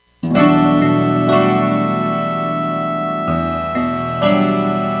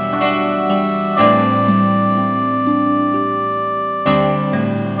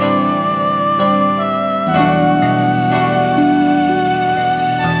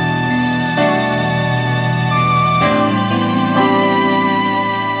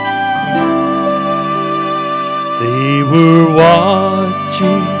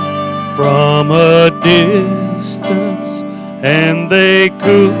they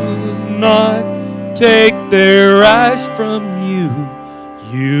could not take their eyes from you.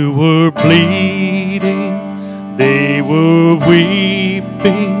 You were bleeding, they were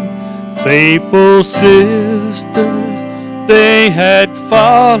weeping. Faithful sisters, they had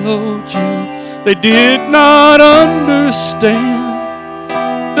followed you. They did not understand,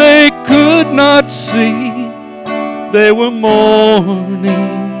 they could not see. They were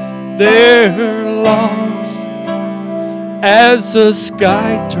mourning their loss as the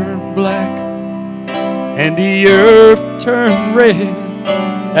sky turned black and the earth turned red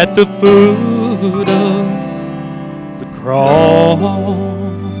at the foot of the cross.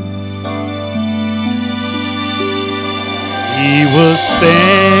 He was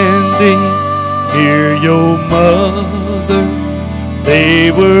standing near your mother. They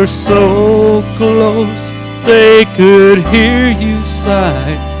were so close, they could hear you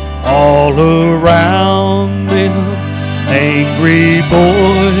sigh. All around them, angry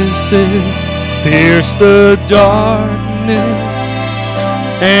voices pierced the darkness,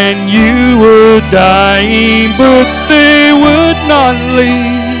 and you were dying, but they would not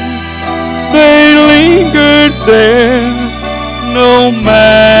leave. They lingered there, no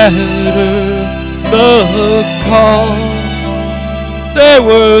matter the cost. They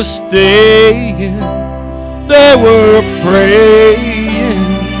were staying, they were praying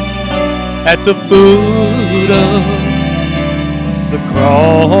at the foot of the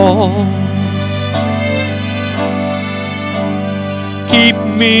cross. Keep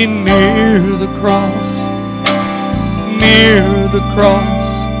me near the cross, near the cross.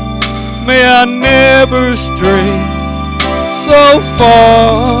 May I never stray so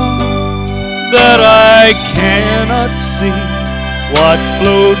far that I cannot see what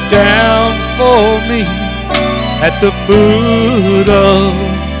flowed down for me at the foot of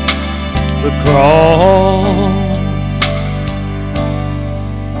the cross.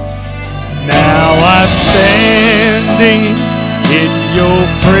 Now I'm standing in your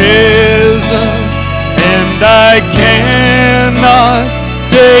presence, and I cannot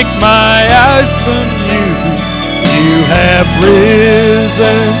take my eyes from you. You have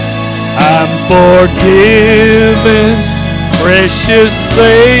risen, I'm forgiven, precious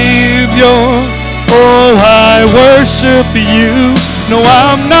Savior. Oh, I worship you. No,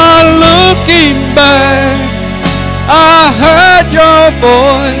 I'm not looking back. I heard your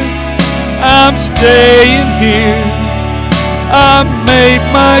voice, I'm staying here. I made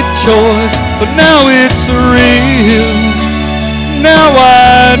my choice, but now it's real. Now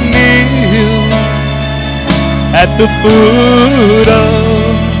I kneel at the foot of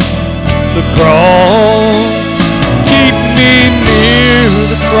the cross. Keep me near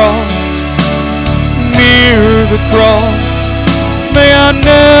the cross, near the cross. May I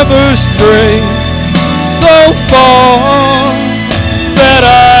never stray so far that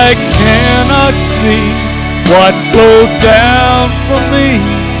I cannot see what flowed down from me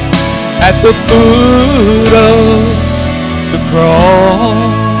at the foot of the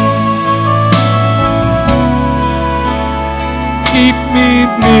cross. Keep me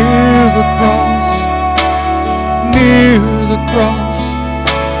near the cross, near the cross.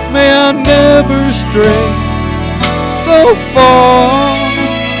 May I never stray so far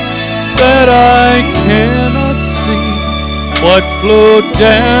that I cannot see what flowed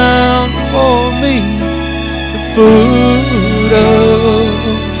down for me, the foot of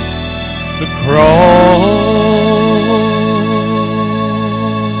the cross.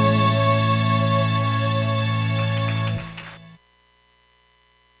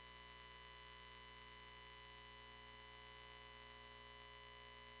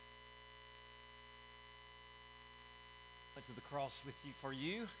 To the cross with you for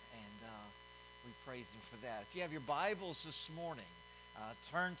you, and we praise him for that. If you have your Bibles this morning,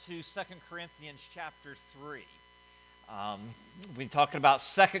 turn to 2 Corinthians chapter 3. We've been talking about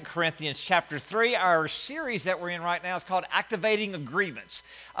 2 Corinthians chapter 3. Our series that we're in right now is called Activating Agreements.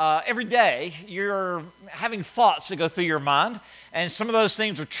 Every day you're having thoughts that go through your mind, and some of those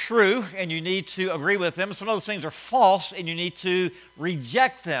things are true and you need to agree with them. Some of those things are false and you need to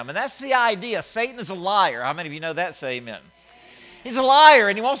reject them. And that's the idea. Satan is a liar. How many of you know that? Say amen. He's a liar,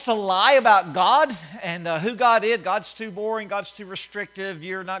 and he wants to lie about God and who God is. God's too boring. God's too restrictive.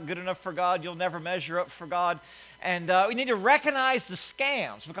 You're not good enough for God. You'll never measure up for God. And we need to recognize the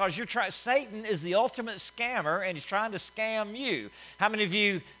scams, because Satan is the ultimate scammer, and he's trying to scam you. How many of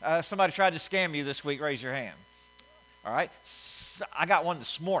you, somebody tried to scam you this week? Raise your hand. All right. So I got one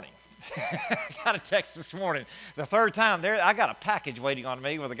this morning. I got a text this morning. The third time there, I got a package waiting on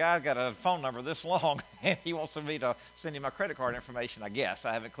me where the guy's got a phone number this long, and he wants me to send him my credit card information, I guess.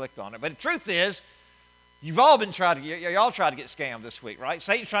 I haven't clicked on it. But the truth is, You've all been y'all tried to get scammed this week, right?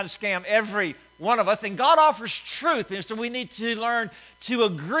 Satan's trying to scam every one of us, and God offers truth, and so we need to learn to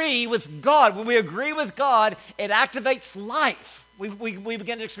agree with God. When we agree with God, it activates life. We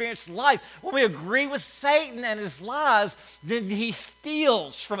begin to experience life. When we agree with Satan and his lies, then he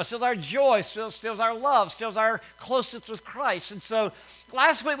steals from us, steals our joy, steals our love, steals our closeness with Christ. And so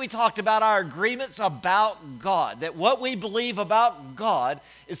last week we talked about our agreements about God, that what we believe about God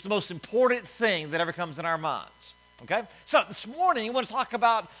is the most important thing that ever comes in our minds. Okay? So this morning you want to talk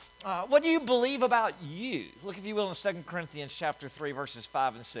about what do you believe about you? Look, if you will, in 2 Corinthians chapter 3, verses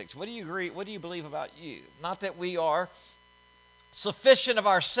 5 and 6. What do you believe about you? Not that we are sufficient of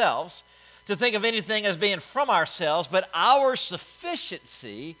ourselves to think of anything as being from ourselves, but our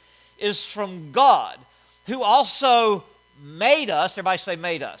sufficiency is from God, who also made us. Everybody say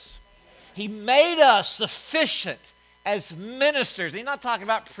made us. He made us sufficient as ministers. He's not talking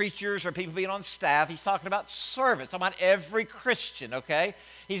about preachers or people being on staff. He's talking about servants, talking about every Christian, okay?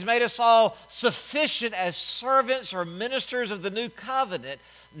 He's made us all sufficient as servants or ministers of the new covenant,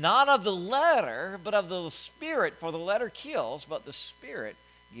 not of the letter, but of the Spirit. For the letter kills, but the Spirit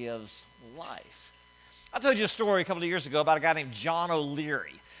gives life. I told you a story a couple of years ago about a guy named John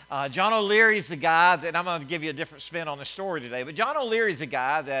O'Leary. John O'Leary is the guy that, I'm going to give you a different spin on the story today, but John O'Leary is the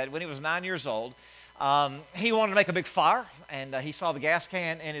guy that when he was 9 years old, he wanted to make a big fire, and he saw the gas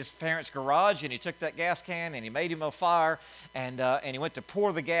can in his parents' garage, and he took that gas can and he made him a fire, and he went to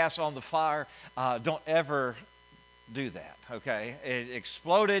pour the gas on the fire. Don't ever do that, okay? It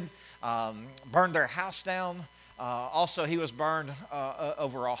exploded, burned their house down. Also, he was burned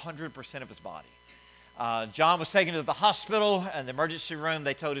over 100% of his body. John was taken to the hospital, and the emergency room,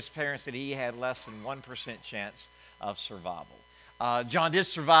 they told his parents that he had less than 1% chance of survival. John did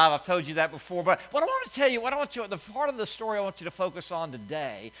survive. I've told you that before. But what I want to tell you, the part of the story I want you to focus on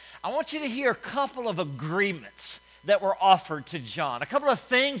today, I want you to hear a couple of agreements that were offered to John. A couple of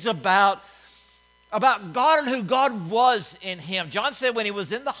things about God and who God was in him. John said when he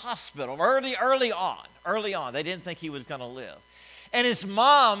was in the hospital, early on, they didn't think he was going to live. And his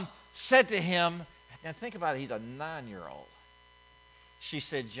mom said to him, now think about it, he's a 9-year-old. She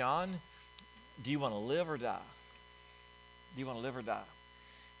said, John, do you want to live or die? Do you want to live or die?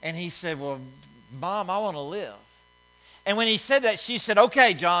 And he said, well, Mom, I want to live. And when he said that, she said,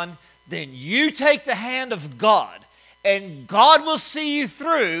 okay, John, then you take the hand of God, and God will see you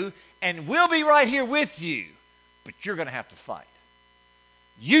through, and we'll be right here with you, but you're going to have to fight.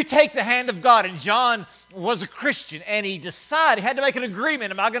 You take the hand of God. And John was a Christian, and he decided, he had to make an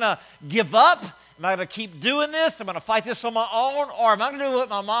agreement. Am I going to give up? Am I going to keep doing this? Am I going to fight this on my own? Or am I going to do what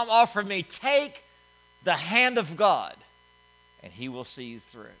my mom offered me? Take the hand of God, and he will see you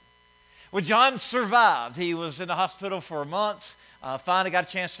through. Well, John survived. He was in the hospital for months. Finally got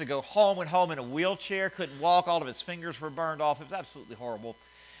a chance to go home. Went home in a wheelchair. Couldn't walk. All of his fingers were burned off. It was absolutely horrible.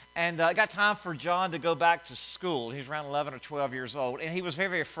 And it got time for John to go back to school. He was around 11 or 12 years old. And he was very,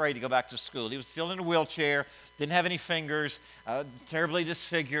 very afraid to go back to school. He was still in a wheelchair. Didn't have any fingers. Terribly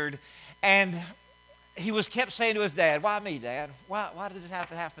disfigured. And he kept saying to his dad, why me, Dad? Why does this have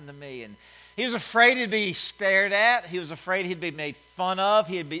to happen to me? And he was afraid he'd be stared at. He was afraid he'd be made fun of.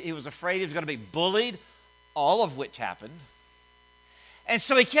 He was afraid he was going to be bullied, all of which happened. And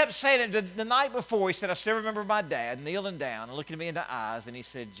so he kept saying it. The night before, he said, I still remember my dad kneeling down and looking me in the eyes, and he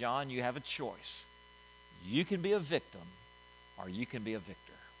said, John, you have a choice. You can be a victim, or you can be a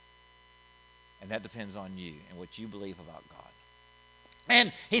victor. And that depends on you and what you believe about God.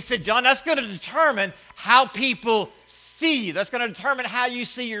 And he said, John, that's going to determine how people see you. That's going to determine how you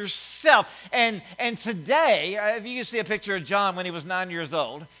see yourself. And today, if you can see a picture of John when he was 9 years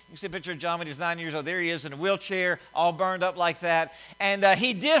old. You can see a picture of John when he was 9 years old. There he is in a wheelchair, all burned up like that. And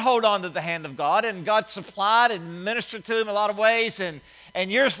he did hold on to the hand of God, and God supplied and ministered to him in a lot of ways.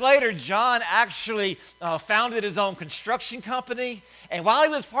 And years later, John actually founded his own construction company. And while he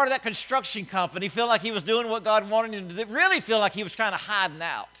was part of that construction company, felt like he was doing what God wanted him to do, really feel like he was kind of hiding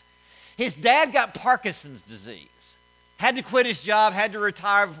out. His dad got Parkinson's disease. Had to quit his job, had to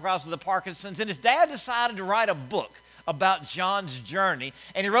retire because of the Parkinson's. And his dad decided to write a book about John's journey.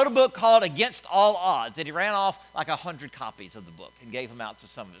 And he wrote a book called Against All Odds. And he ran off like 100 copies of the book and gave them out to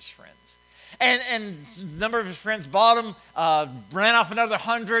some of his friends. And a number of his friends bought them, ran off another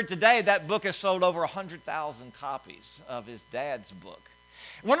 100. Today, that book has sold over 100,000 copies of his dad's book.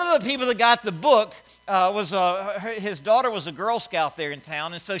 One of the people that got the book his daughter was a Girl Scout there in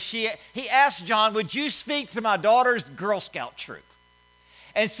town, and so he asked John, would you speak to my daughter's Girl Scout troop?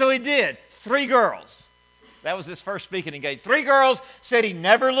 And so he did. 3 girls. That was his first speaking engagement. 3 girls, said he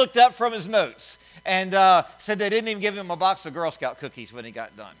never looked up from his notes, and said they didn't even give him a box of Girl Scout cookies when he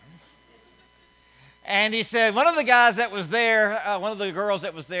got done. And he said one of the guys that was there, one of the girls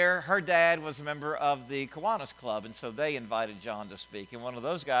that was there, her dad was a member of the Kiwanis Club, and so they invited John to speak. And one of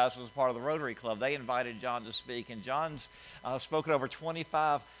those guys was part of the Rotary Club. They invited John to speak, and John's spoken over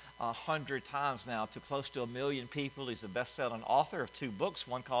 2,500 times now to close to 1 million people. He's a best-selling author of 2 books.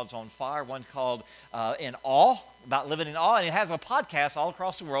 One called On Fire, one's called In Awe, about living in awe. And he has a podcast all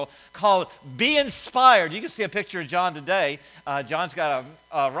across the world called Be Inspired. You can see a picture of John today. John's got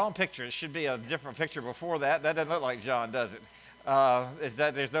a wrong picture. It should be a different picture before that. That doesn't look like John, does it?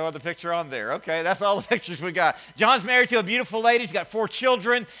 There's no other picture on there. Okay, that's all the pictures we got. John's married to a beautiful lady. He's got 4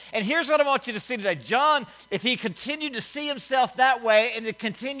 children. And here's what I want you to see today. John, if he continued to see himself that way and to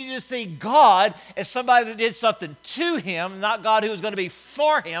continue to see God as somebody that did something to him, not God who was going to be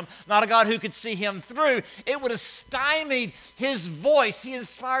for him, not a God who could see him through, it would have stymied his voice. He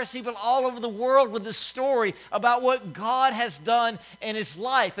inspires people all over the world with this story about what God has done in his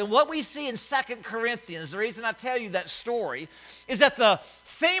life. And what we see in 2 Corinthians, the reason I tell you that story is that the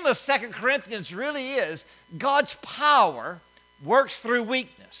theme of 2 Corinthians really is God's power works through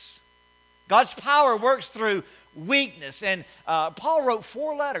weakness. God's power works through weakness. And Paul wrote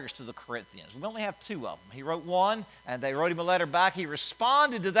 4 letters to the Corinthians. We only have 2 of them. He wrote one, and they wrote him a letter back. He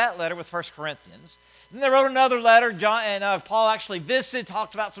responded to that letter with 1 Corinthians. Then they wrote another letter. John and Paul actually visited,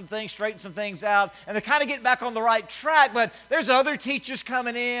 talked about some things, straightened some things out, and they're kind of getting back on the right track. But there's other teachers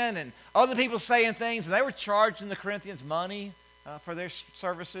coming in and other people saying things, and they were charging the Corinthians money for their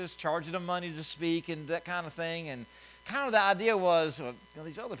services, charging them money to speak and that kind of thing. And kind of the idea was,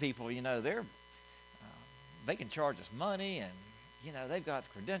 these other people, they can charge us money, and they've got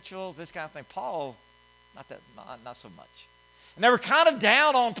credentials, this kind of thing. Paul, not so much. And they were kind of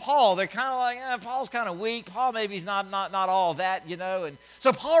down on Paul. They're kind of like, Paul's kind of weak. Paul maybe he's not all that, And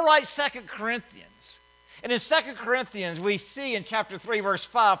so Paul writes 2 Corinthians. And in 2 Corinthians, we see in chapter 3, verse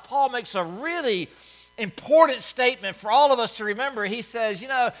 5, Paul makes a really important statement for all of us to remember. He says,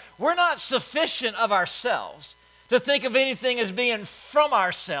 we're not sufficient of ourselves to think of anything as being from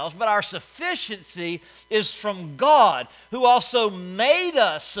ourselves, but our sufficiency is from God, who also made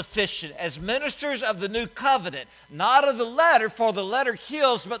us sufficient as ministers of the new covenant, not of the letter, for the letter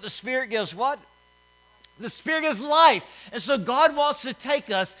kills, but the Spirit gives what? The Spirit gives life. And so God wants to take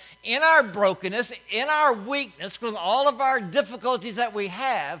us in our brokenness, in our weakness, with all of our difficulties that we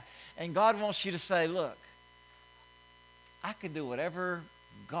have, and God wants you to say, look, I can do whatever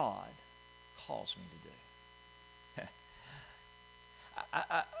God calls me to do.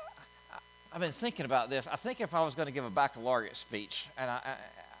 I've been thinking about this. I think if I was going to give a baccalaureate speech, and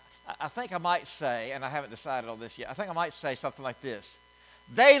I think I might say, and I haven't decided on this yet, I think I might say something like this.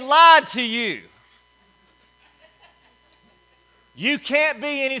 They lied to you. You can't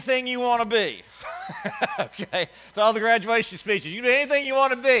be anything you want to be. Okay? So all the graduation speeches, you can be anything you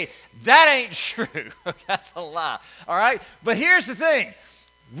want to be. That ain't true. That's a lie. All right? But here's the thing.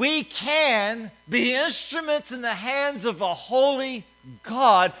 We can be instruments in the hands of a holy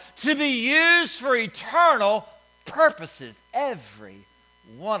God to be used for eternal purposes. Every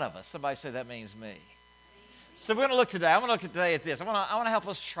one of us. Somebody say that means me. So we're going to look today. I'm going to look today at this. I want to help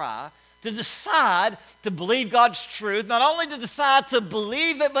us try to decide to believe God's truth, not only to decide to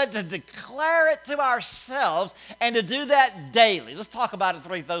believe it, but to declare it to ourselves and to do that daily. Let's talk about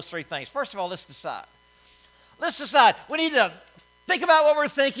those 3 things. First of all, let's decide. Let's decide. We need to think about what we're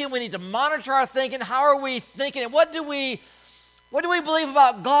thinking. We need to monitor our thinking. How are we thinking? And what do we believe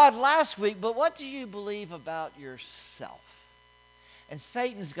about God last week? But what do you believe about yourself? And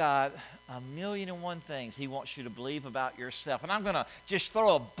Satan's got 1,000,001 things he wants you to believe about yourself. And I'm going to just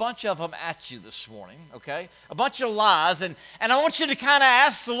throw a bunch of them at you this morning, okay? A bunch of lies. And I want you to kind of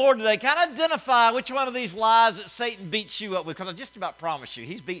ask the Lord today, kind of identify which one of these lies that Satan beats you up with. Because I just about promise you,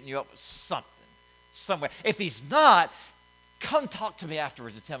 he's beating you up with something, somewhere. If he's not, come talk to me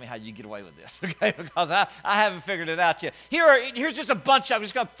afterwards and tell me how you get away with this, okay? Because I haven't figured it out yet. Here's just a bunch. I'm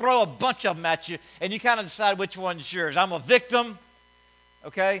just going to throw a bunch of them at you, and you kind of decide which one's yours. I'm a victim.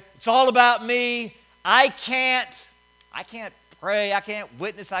 Okay? It's all about me. I can't pray. I can't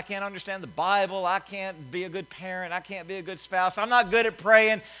witness. I can't understand the Bible. I can't be a good parent. I can't be a good spouse. I'm not good at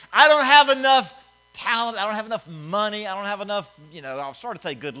praying. I don't have enough talent. I don't have enough money. I don't have enough, I was starting to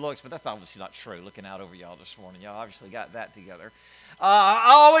say good looks, but that's obviously not true. Looking out over y'all this morning, y'all obviously got that together.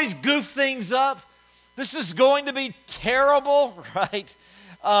 I always goof things up. This is going to be terrible, right?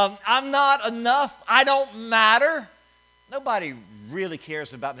 I'm not enough. I don't matter. Nobody really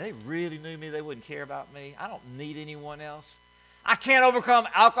cares about me. They really knew me. They wouldn't care about me. I don't need anyone else. I can't overcome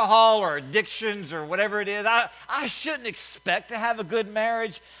alcohol or addictions or whatever it is. I shouldn't expect to have a good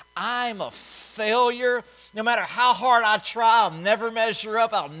marriage. I'm a failure. No matter how hard I try, I'll never measure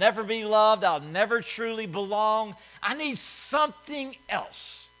up. I'll never be loved. I'll never truly belong. I need something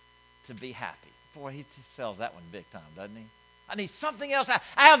else to be happy. Boy, he sells that one big time, doesn't he? I need something else. I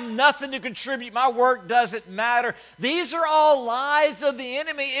have nothing to contribute. My work doesn't matter. These are all lies of the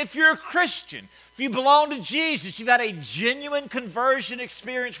enemy. If you're a Christian, if you belong to Jesus, you've had a genuine conversion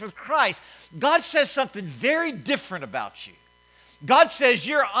experience with Christ, God says something very different about you. God says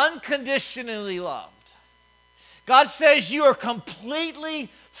you're unconditionally loved. God says you are completely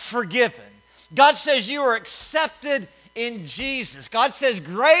forgiven. God says you are accepted in Jesus. God says,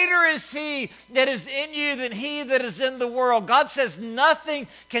 greater is he that is in you than he that is in the world. God says nothing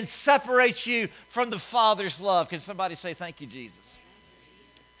can separate you from the Father's love. Can somebody say, thank you, Jesus?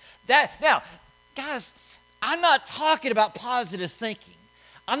 Now, guys, I'm not talking about positive thinking.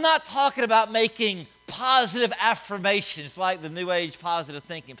 I'm not talking about making positive affirmations like the New Age positive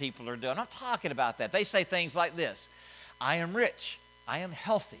thinking people are doing. I'm not talking about that. They say things like this: I am rich. I am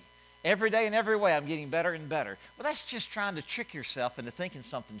healthy. Every day and every way, I'm getting better and better. Well, that's just trying to trick yourself into thinking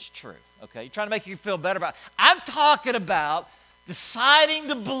something's true, okay? You're trying to make you feel better about it. I'm talking about deciding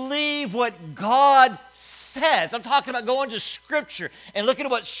to believe what God says. I'm talking about going to Scripture and looking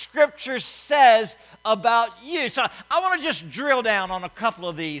at what Scripture says about you. So I want to just drill down on a couple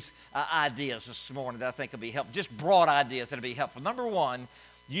of these ideas this morning that I think will be helpful, just broad ideas that will be helpful. Number one,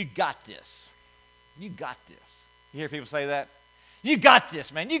 you got this. You got this. You hear people say that? You got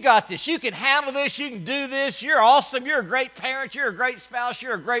this, man. You got this. You can handle this. You can do this. You're awesome. You're a great parent. You're a great spouse.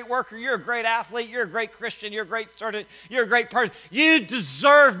 You're a great worker. You're a great athlete. You're a great Christian. You're a great servant. You're a great person. You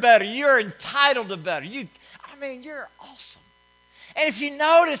deserve better. You're entitled to better. You're awesome. And if you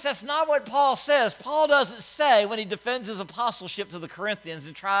notice, that's not what Paul says. Paul doesn't say, when he defends his apostleship to the Corinthians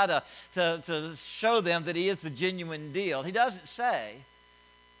and try to show them that he is the genuine deal, he doesn't say,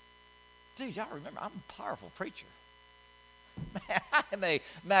 dude, y'all remember, I'm a powerful preacher. Man, I'm a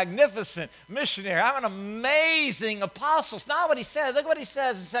magnificent missionary. I'm an amazing apostle. It's not what he says. Look what he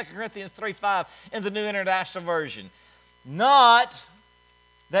says in 2 Corinthians 3:5 in the New International Version. Not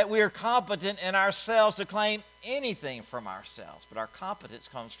that we are competent in ourselves to claim anything from ourselves, but our competence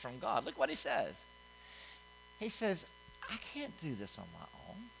comes from God. Look what he says. He says, I can't do this on my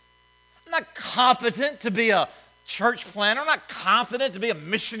own. I'm not competent to be a church planner. I'm not competent to be a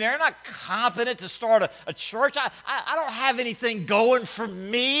missionary. I'm not competent to start a church. I don't have anything going for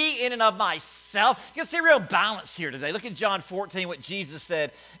me in and of myself. You can see real balance here today. Look at John 14, what Jesus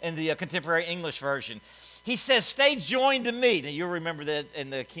said in the Contemporary English Version. He says, stay joined to me. Now, you'll remember that in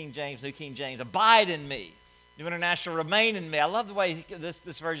the King James, New King James. Abide in me. New International, remain in me. I love the way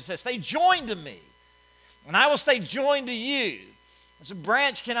this version says, stay joined to me, and I will stay joined to you. As a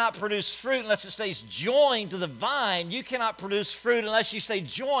branch cannot produce fruit unless it stays joined to the vine, you cannot produce fruit unless you stay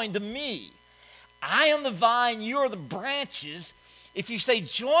joined to me. I am the vine, you are the branches. If you stay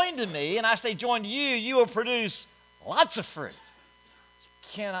joined to me and I stay joined to you, you will produce lots of fruit. You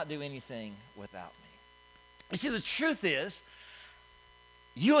cannot do anything without me. You see, the truth is,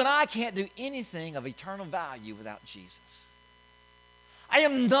 you and I can't do anything of eternal value without Jesus. I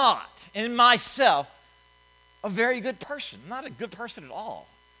am not in myself a very good person. I'm not a good person at all.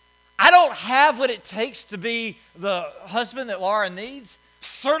 I don't have what it takes to be the husband that Laura needs.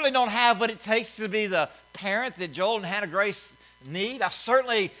 Certainly don't have what it takes to be the parent that Joel and Hannah Grace need. I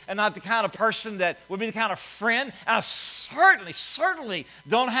certainly am not the kind of person that would be the kind of friend. And I certainly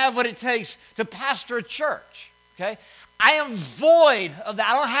don't have what it takes to pastor a church. Okay? I am void of that.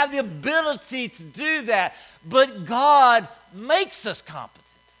 I don't have the ability to do that. But God makes us competent.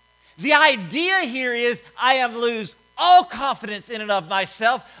 The idea here is I am lose all confidence in and of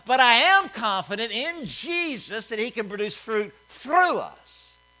myself, but I am confident in Jesus that he can produce fruit through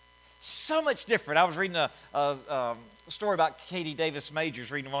us. So much different. I was reading a story about Katie Davis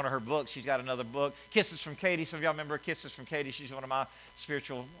Majors, reading one of her books. She's got another book, Kisses from Katie. Some of y'all remember Kisses from Katie. She's one of my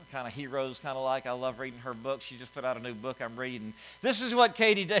spiritual kind of heroes, kind of like. I love reading her book. She just put out a new book I'm reading. This is what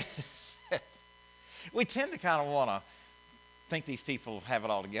Katie Davis said. We tend to kind of want to think these people have it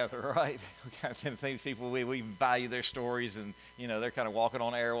all together, right? We kind of tend to think these people, we value their stories and, they're kind of walking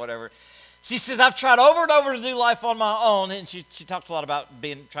on air or whatever. She says, I've tried over and over to do life on my own, and she talks a lot about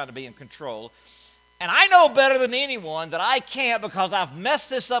trying to be in control. And I know better than anyone that I can't because I've messed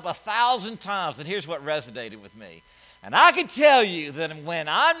this up 1,000 times, and here's what resonated with me. And I can tell you that when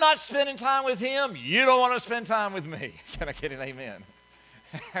I'm not spending time with him, you don't want to spend time with me. Can I get an amen?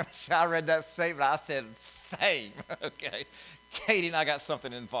 I read that statement, I said, same, okay. Katie and I got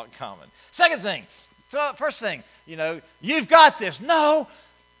something in common. Second thing, first thing, you've got this. No,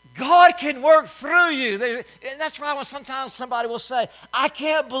 God can work through you. And that's why when sometimes somebody will say, I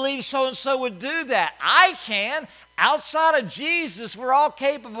can't believe so-and-so would do that. I can. Outside of Jesus, we're all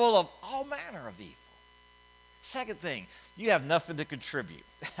capable of all manner of evil. Second thing, you have nothing to contribute.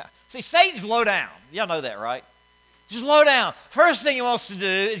 See, Satan's low down. Y'all know that, right? Just low down. First thing he wants to do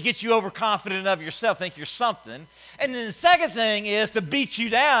is get you overconfident of yourself, think you're something. And then the second thing is to beat you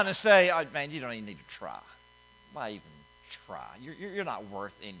down and say, oh, man, you don't even need to try. Why even try? You're not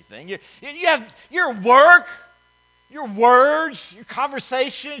worth anything. You have your work, your words, your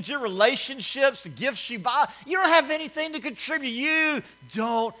conversations, your relationships, the gifts you buy. You don't have anything to contribute. You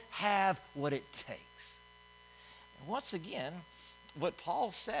don't have what it takes. And once again, what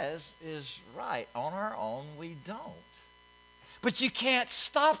Paul says is right. On our own, we don't. But you can't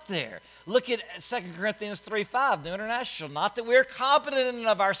stop there. Look at 2 Corinthians 3:5, New International. Not that we're competent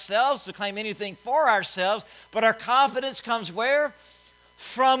of ourselves to claim anything for ourselves, but our confidence comes where?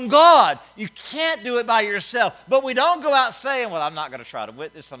 From God. You can't do it by yourself. But we don't go out saying, well, I'm not going to try to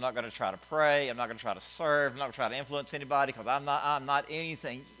witness. I'm not going to try to pray. I'm not going to try to serve. I'm not going to try to influence anybody because I'm not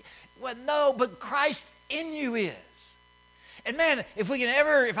anything. Well, no, but Christ in you is. And man, if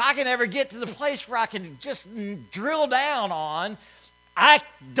I can ever get to the place where I can just drill down on, I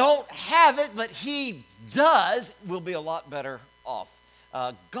don't have it, but he does, we'll be a lot better off.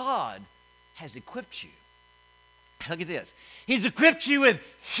 God has equipped you. Look at this. He's equipped you with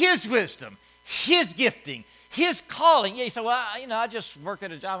his wisdom, his gifting, his calling. Yeah, you say, well, I just work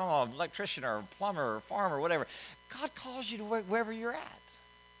at a job. I'm an electrician or a plumber or a farmer or whatever. God calls you to wherever you're at.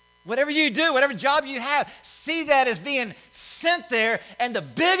 Whatever you do, whatever job you have, see that as being sent there. And the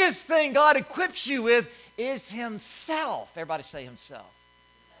biggest thing God equips you with is himself. Everybody say himself.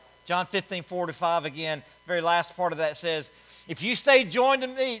 John 15:4-5 again, very last part of that says, if you stay joined to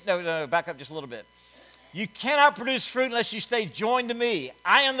me, no, back up just a little bit. You cannot produce fruit unless you stay joined to me.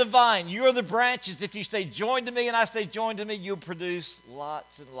 I am the vine, you are the branches. If you stay joined to me and I stay joined to me, you'll produce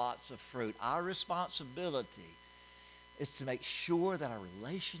lots and lots of fruit. Our responsibility is to make sure that our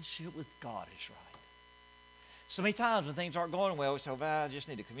relationship with God is right. So many times when things aren't going well, we say, well, I just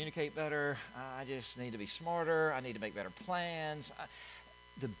need to communicate better. I just need to be smarter. I need to make better plans.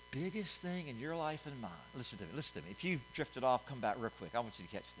 The biggest thing in your life and mine, listen to me. If you've drifted off, come back real quick. I want you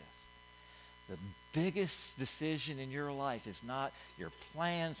to catch this. The biggest decision in your life is not your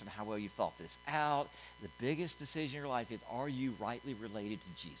plans and how well you thought this out. The biggest decision in your life is, are you rightly related to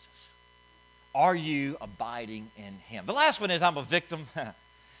Jesus? Are you abiding in him? The last one is, I'm a victim.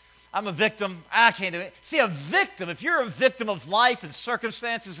 I'm a victim. I can't do it. See, a victim, if you're a victim of life and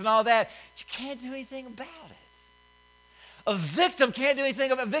circumstances and all that, you can't do anything about it. A victim can't do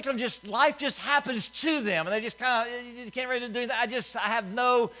anything about it. A victim life just happens to them. And they just kind of, you can't really do that. I have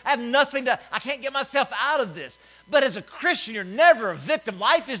nothing I can't get myself out of this. But as a Christian, you're never a victim.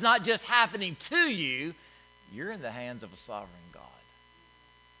 Life is not just happening to you. You're in the hands of a sovereign God.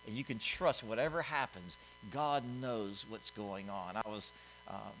 And you can trust whatever happens, God knows what's going on. I was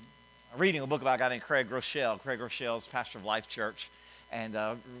reading a book about a guy named Craig Rochelle. Craig Rochelle is pastor of Life Church, and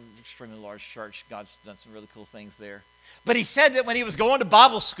extremely large church. God's done some really cool things there. But he said that when he was going to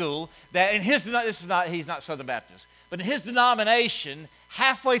Bible school, that in his, he's not Southern Baptist, but in his denomination,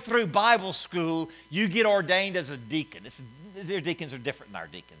 halfway through Bible school, you get ordained as a deacon. Their deacons are different than our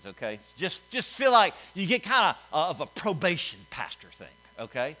deacons, okay? Just feel like you get kind of a probation pastor thing.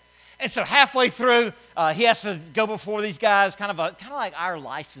 Okay, and so halfway through, he has to go before these guys, kind of like our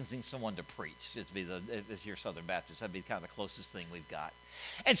licensing someone to preach. If you're Southern Baptist, that'd be kind of the closest thing we've got.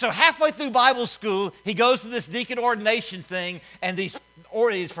 And so halfway through Bible school, he goes to this deacon ordination thing, and these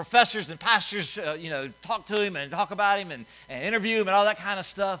professors and pastors, talk to him and talk about him and interview him and all that kind of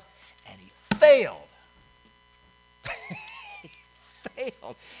stuff, and he failed. He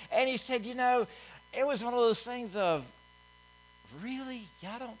failed, and he said, it was one of those things of, really?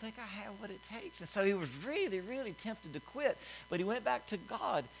 Y'all don't think I have what it takes? And so he was really, really tempted to quit. But he went back to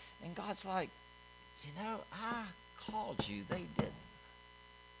God, and God's like, I called you. They didn't.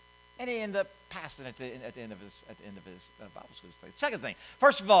 And he ended up passing at the end of his Bible school study. Second thing,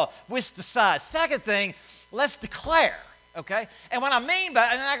 first of all, let's decide. Second thing, let's declare. Okay? And what I mean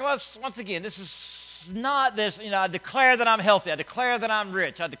by, once again, this is not this, I declare that I'm healthy. I declare that I'm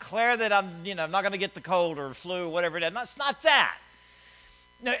rich. I declare that I'm not going to get the cold or flu or whatever it is. It's not that.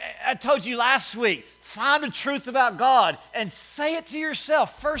 I told you last week, find the truth about God and say it to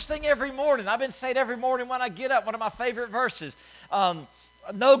yourself first thing every morning. I've been saying it every morning when I get up. One of my favorite verses.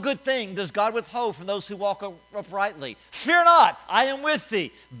 No good thing does God withhold from those who walk uprightly. Fear not, I am with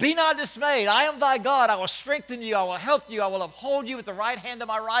thee. Be not dismayed. I am thy God. I will strengthen you. I will help you. I will uphold you with the right hand of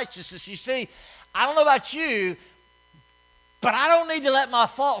my righteousness. You see, I don't know about you, but I don't need to let my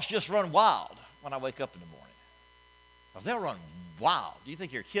thoughts just run wild when I wake up in the morning. Because they'll run wild. Do you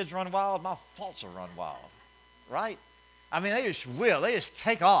think your kids run wild? My thoughts will run wild, right? I mean, they just will. They just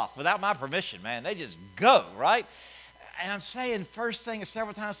take off without my permission, man. They just go, right? And I'm saying first thing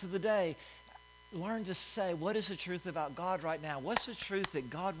several times through the day, learn to say, what is the truth about God right now? What's the truth that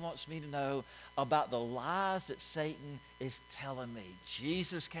God wants me to know about the lies that Satan is telling me?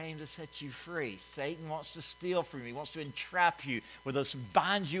 Jesus came to set you free. Satan wants to steal from you. He wants to entrap you with those,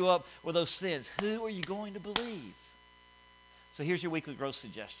 bind you up with those sins. Who are you going to believe? So here's your weekly growth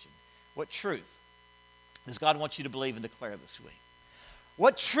suggestion. What truth does God want you to believe and declare this week?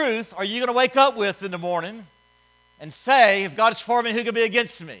 What truth are you going to wake up with in the morning and say, if God is for me, who can be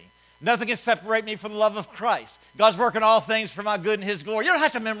against me? Nothing can separate me from the love of Christ. God's working all things for my good and his glory. You don't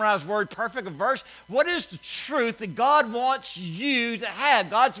have to memorize word perfect, a verse. What is the truth that God wants you to have?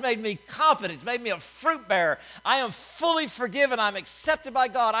 God's made me competent. He's made me a fruit bearer. I am fully forgiven. I'm accepted by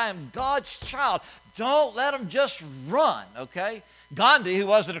God. I am God's child. Don't let them just run, okay? Gandhi, who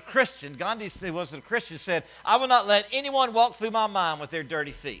wasn't a Christian, said, I will not let anyone walk through my mind with their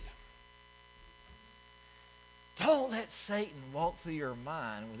dirty feet. Don't let Satan walk through your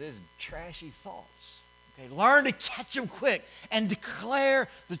mind with his trashy thoughts. Okay, learn to catch him quick and declare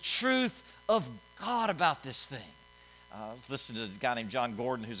the truth of God about this thing. I was listening to a guy named John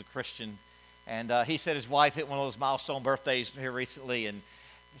Gordon, who's a Christian, and he said his wife hit one of those milestone birthdays here recently, and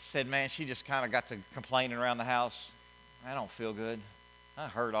he said, man, she just kind of got to complaining around the house. I don't feel good. I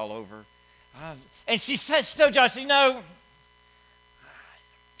hurt all over. And she said, still, Josh, you know,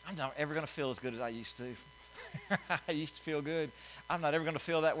 I'm not ever going to feel as good as I used to. I used to feel good. I'm not ever going to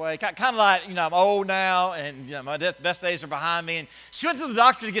feel that way. Kind of like, you know, I'm old now, and you know, my best days are behind me. And she went to the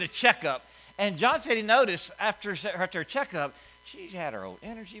doctor to get a checkup. And John said he noticed after her checkup, she had her old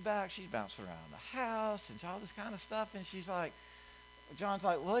energy back. She's bouncing around the house and all this kind of stuff. And she's like, John's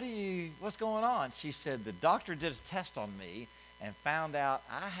like, what's going on? She said, the doctor did a test on me and found out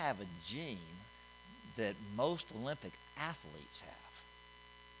I have a gene that most Olympic athletes have.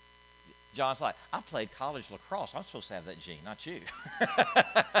 John's like, I played college lacrosse. I'm supposed to have that gene, not you.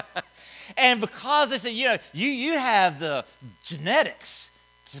 And because they said, you know, you have the genetics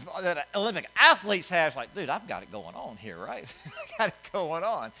that Olympic athletes have, it's like, dude, I've got it going on here, right? I got it going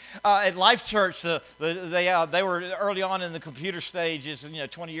on. At Life Church, they were early on in the computer stages,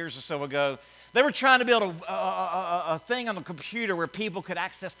 20 years or so ago. They were trying to build a thing on the computer where people could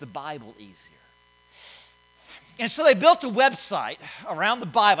access the Bible easier. And so they built a website around the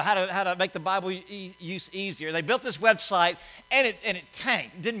Bible, how to make the Bible use easier. They built this website, and it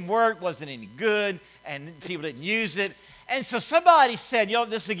tanked. It didn't work, wasn't any good, and people didn't use it. And so somebody said,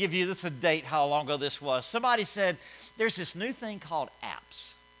 this will give you, this is a date how long ago this was. Somebody said, there's this new thing called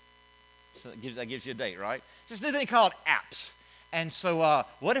apps. So that gives you a date, right? It's this new thing called apps. And so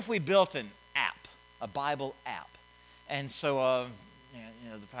what if we built an app, a Bible app? And so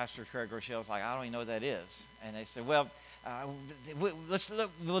the pastor, Craig Rochelle, was like, I don't even know what that is. And they said, well,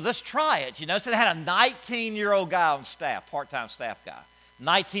 let's try it, So they had a 19-year-old guy on staff, part-time staff guy,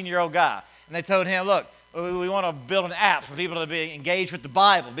 19-year-old guy. And they told him, look, we want to build an app for people to be engaged with the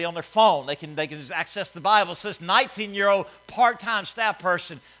Bible, be on their phone. They can just access the Bible. So this 19-year-old part-time staff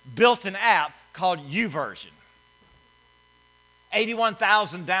person built an app called YouVersion.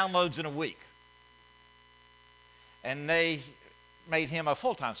 81,000 downloads in a week. And they made him a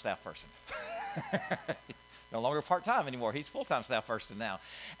full-time staff person. No longer part-time anymore. He's a full-time staff person now.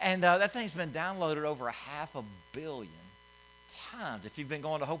 And that thing's been downloaded over 500 million times. If you've been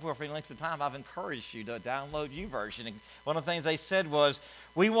going to Hopewell for any length of time, I've encouraged you to download YouVersion. And one of the things they said was,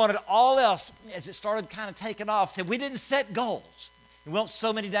 we wanted all else, as it started kind of taking off, said we didn't set goals. We want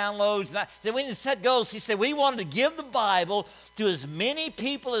so many downloads. Said we didn't set goals. He said we wanted to give the Bible to as many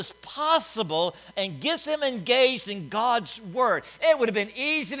people as possible and get them engaged in God's Word. It would have been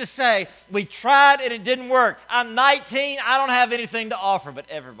easy to say, we tried and it didn't work. I'm 19, I don't have anything to offer. But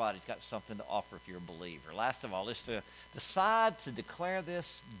everybody's got something to offer if you're a believer. Last of all, is to decide to declare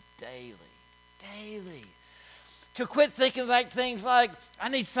this daily. Daily. To quit thinking things like, I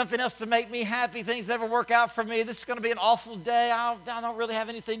need something else to make me happy. Things never work out for me. This is going to be an awful day. I don't really have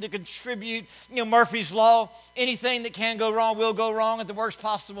anything to contribute. Murphy's Law, anything that can go wrong will go wrong at the worst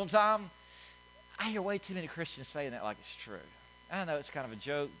possible time. I hear way too many Christians saying that like it's true. I know it's kind of a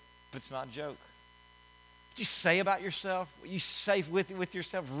joke, but it's not a joke. What you say about yourself, what you say with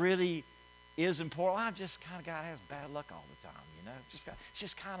yourself really is important. I'm just kind of guy that has bad luck all the time, It's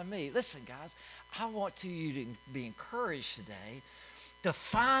just kind of me. Listen, guys, I want you to be encouraged today to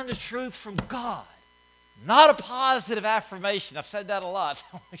find the truth from God Not a positive affirmation. I've said that a lot.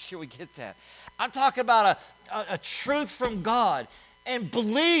 I want to make sure we get that. I'm talking about a truth from God, and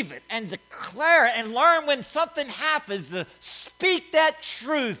believe it and declare it and learn when something happens to speak that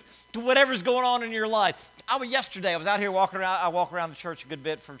truth to whatever's going on in your life. Yesterday, I was out here walking around. I walk around the church a good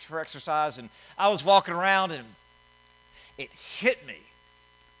bit for exercise, and I was walking around, and it hit me.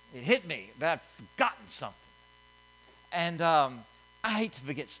 It hit me that I'd forgotten something. And I hate to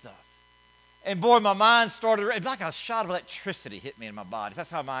forget stuff. And boy, my mind started, it's like a shot of electricity hit me in my body. That's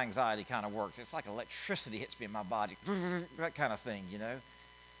how my anxiety kind of works. It's like electricity hits me in my body, that kind of thing, you know.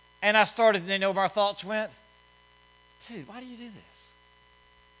 And I started, and you know where my thoughts went? Dude, why do you do this?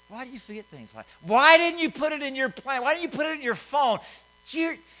 Why do you forget things like that? Why didn't you put it in your plan? Why didn't you put it in your phone?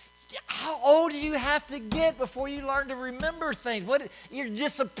 How old do you have to get before you learn to remember things? You're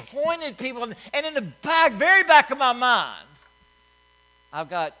disappointed people. And in the very back of my mind, I've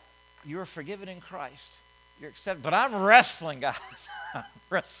got, you're forgiven in Christ. You're accepted. But I'm wrestling, guys. I'm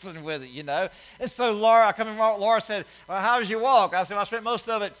wrestling with it, you know. And so Laura said, well, how was your walk? I said, I spent most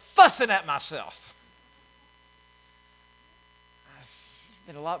of it fussing at myself. It's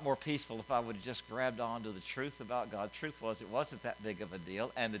been a lot more peaceful if I would have just grabbed on to the truth about God. Truth was, it wasn't that big of a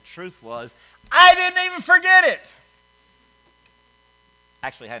deal. And the truth was, I didn't even forget it.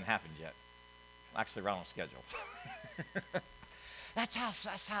 Actually, it hadn't happened yet. I'm actually right on schedule. That's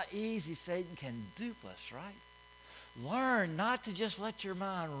how easy Satan can dupe us, right? Learn not to just let your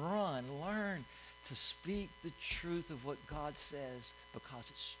mind run. Learn to speak the truth of what God says because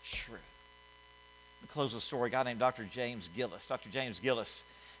it's true. To close the story, a guy named Dr. James Gillis. Dr. James Gillis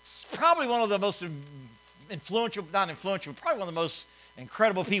is probably one of the most probably one of the most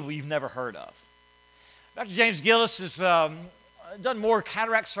incredible people you've never heard of. Dr. James Gillis has done more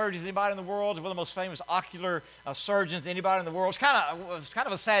cataract surgeries than anybody in the world. He's one of the most famous ocular surgeons than anybody in the world. It's kind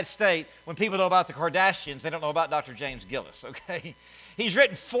of a sad state when people know about the Kardashians. They don't know about Dr. James Gillis, okay? He's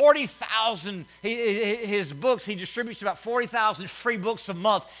written 40,000, his books, he distributes about 40,000 free books a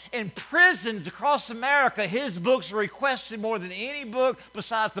month. In prisons across America, his books are requested more than any book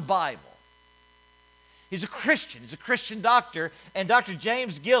besides the Bible. He's a Christian. He's a Christian doctor. And Dr.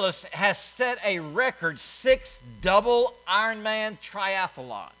 James Gillis has set a record 6 double Ironman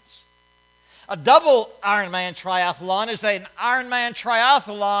triathlons. A double Ironman triathlon is an Ironman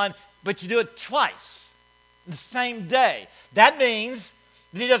triathlon, but you do it twice, the same day. That means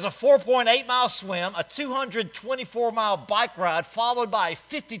that he does a 4.8-mile swim, a 224-mile bike ride, followed by a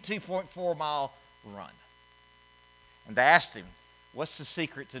 52.4-mile run. And they asked him, what's the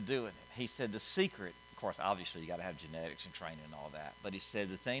secret to doing it? He said, the secret, of course, obviously you got to have genetics and training and all that, but he said,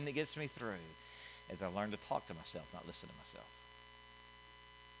 the thing that gets me through is I learn to talk to myself, not listen to myself.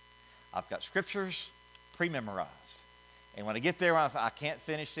 I've got scriptures pre-memorized. And when I get there, I can't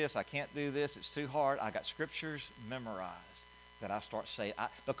finish this, I can't do this, it's too hard, I got scriptures memorized that I start saying,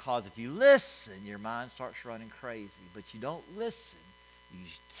 because if you listen, your mind starts running crazy. But you don't listen,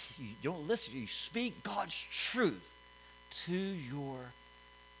 you speak God's truth to yourself.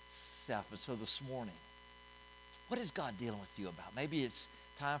 And so this morning, what is God dealing with you about? Maybe it's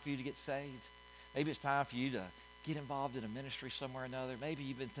time for you to get saved. Maybe it's time for you to get involved in a ministry somewhere or another. Maybe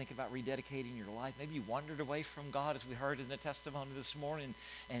you've been thinking about rededicating your life. Maybe you wandered away from God, as we heard in the testimony this morning,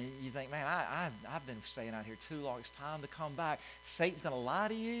 and you think, man, I've been staying out here too long. It's time to come back. Satan's going to lie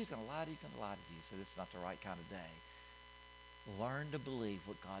to you. He's going to lie to you. He's going to lie to you. So this is not the right kind of day. Learn to believe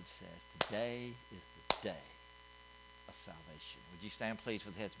what God says. Today is the day of salvation. Would you stand, please,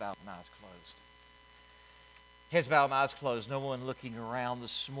 with heads bowed and eyes closed? Heads bowed and eyes closed. No one looking around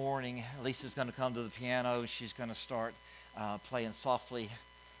this morning. Lisa's going to come to the piano, and she's going to start playing softly.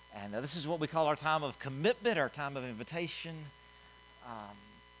 And this is what we call our time of commitment, our time of invitation.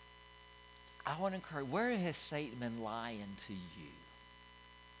 I want to encourage, where has Satan been lying to you?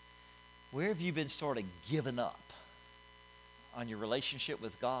 Where have you been sort of giving up on your relationship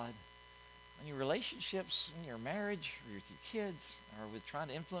with God, on your relationships in your marriage, or with your kids, or with trying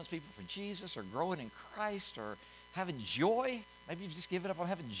to influence people for Jesus, or growing in Christ, or having joy? Maybe you've just given up on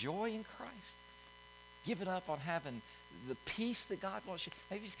having joy in Christ. Given up on having the peace that God wants you.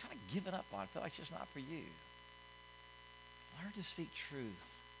 Maybe you've kind of given up on it. Feel like it's just not for you. Learn to speak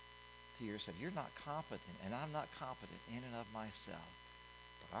truth to yourself. You're not competent, and I'm not competent in and of myself.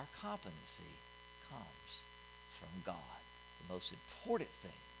 But our competency comes from God. The most important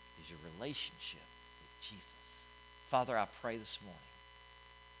thing is your relationship with Jesus. Father, I pray this morning,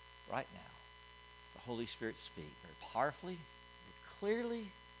 right now, the Holy Spirit speak very powerfully, very clearly,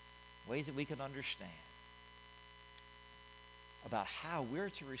 ways that we can understand about how we're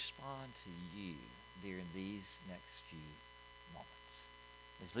to respond to you during these next few moments.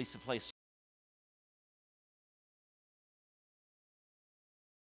 As Lisa plays